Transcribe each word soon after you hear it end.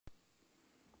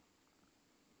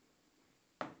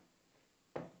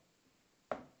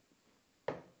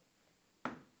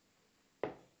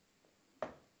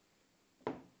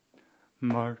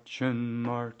Marchin',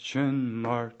 marchin',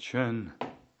 marchin',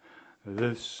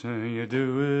 this you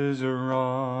do is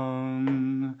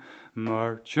wrong.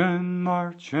 Marchin',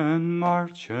 marchin',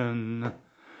 marchin',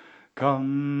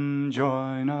 come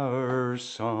join our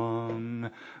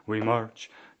song. We march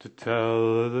to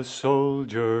tell the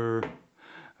soldier,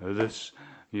 this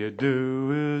you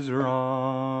do is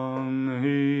wrong.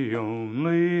 He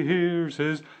only hears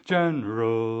his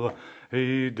general,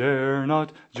 he dare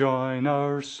not join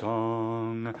our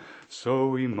song. So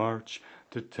we march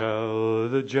to tell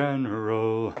the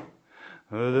general,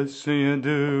 this you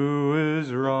do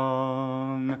is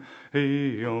wrong.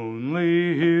 He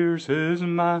only hears his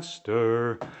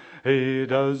master, he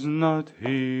does not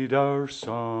heed our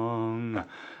song.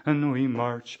 And we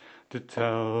march to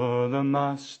tell the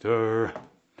master,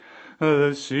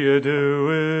 this you do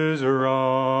is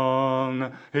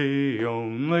wrong. He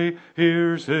only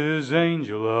hears his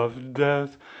angel of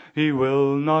death, he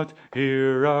will not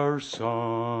hear our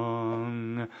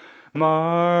song.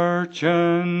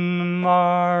 Marchin',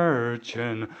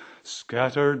 marchin',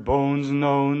 scattered bones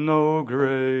know no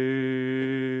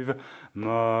grave.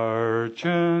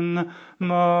 Marchin',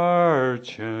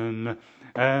 marchin',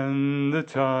 and the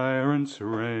tyrants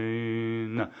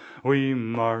reign. We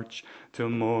march to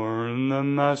mourn the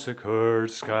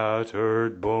massacred,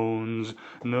 scattered bones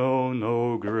know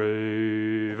no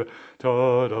grave.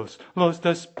 Todos los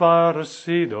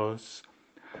desaparecidos,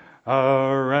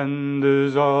 our end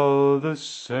is all the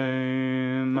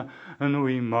same. And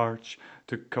we march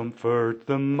to comfort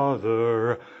the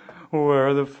mother,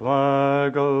 where the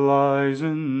flag lies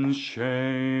in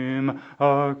shame.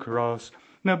 Across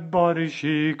the body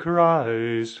she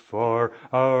cries, for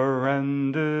our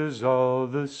end is all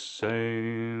the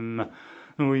same.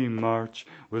 We march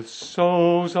with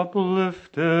souls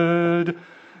uplifted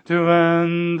to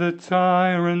end the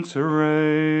tyrant's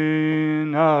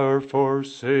reign. Our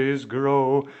forces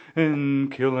grow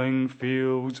in killing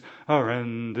fields, our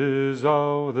end is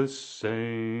all the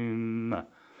same.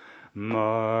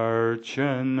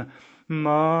 Marchin',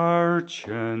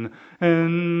 marchin',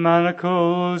 in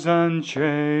manacles and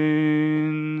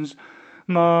chains.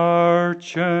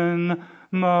 Marchin',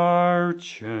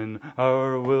 marchin',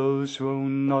 our wills will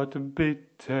not be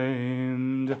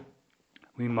tamed.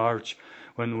 We march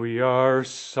when we are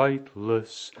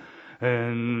sightless,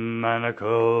 in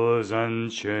manacles and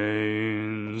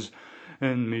chains.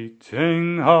 In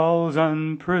meeting halls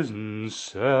and prison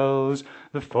cells,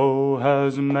 the foe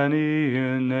has many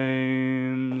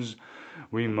names.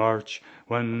 We march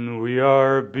when we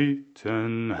are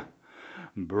beaten,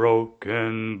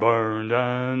 broken, burned,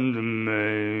 and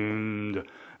maimed.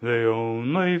 They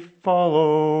only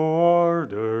follow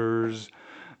orders.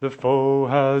 The foe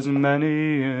has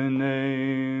many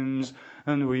names.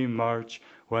 And we march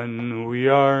when we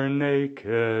are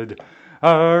naked.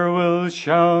 Our will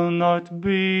shall not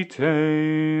be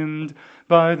tamed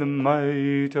by the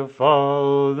might of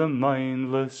all the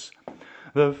mindless.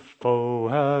 The foe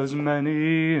has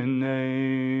many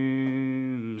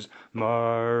names.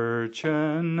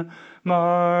 Marchin',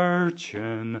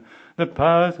 marchin', the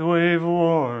path we've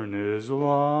worn is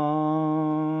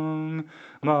long.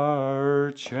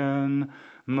 Marchin',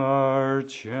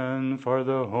 marchin', for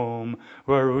the home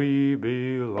where we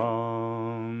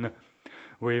belong.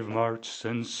 We've marched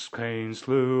since Cain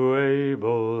slew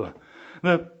Abel,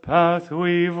 the path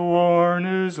we've worn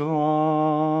is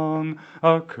long.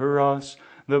 Across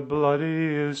the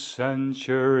bloody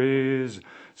centuries,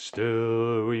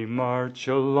 still we march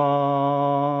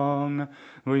along.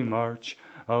 We march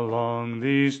along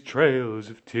these trails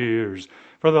of tears,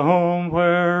 for the home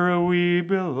where we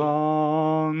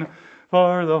belong.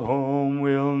 For the home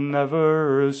we'll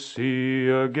never see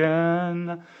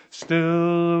again,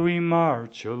 still we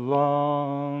march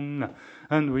along.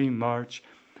 And we march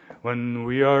when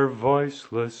we are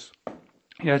voiceless,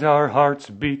 yet our hearts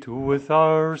beat with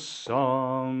our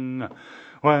song.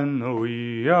 When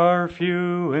we are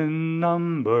few in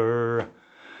number,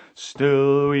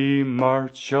 still we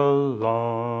march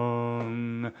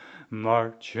along.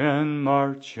 Marchin',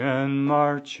 marchin',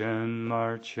 marchin',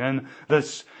 marchin',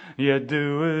 this you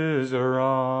do is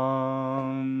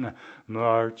wrong.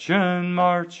 Marchin',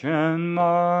 marchin',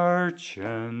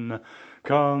 marchin',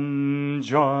 come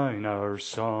join our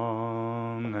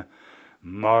song.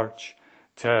 March,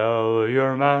 tell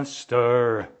your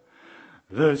master,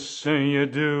 this you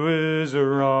do is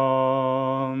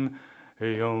wrong.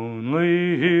 He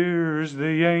only hears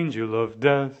the angel of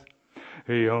death,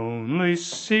 he only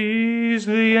sees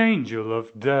the angel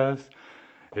of death.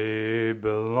 He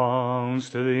belongs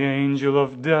to the angel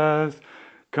of death.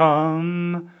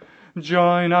 Come,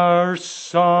 join our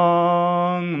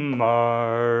song,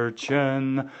 march.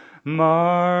 Marchin,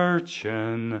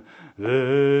 Marchin,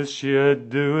 this ye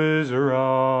do is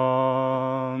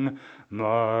wrong.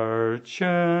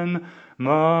 Marchin,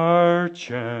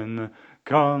 Marchin,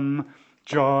 come,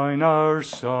 join our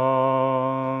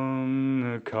song.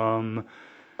 Come,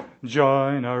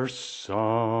 join our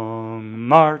song.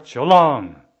 March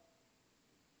along.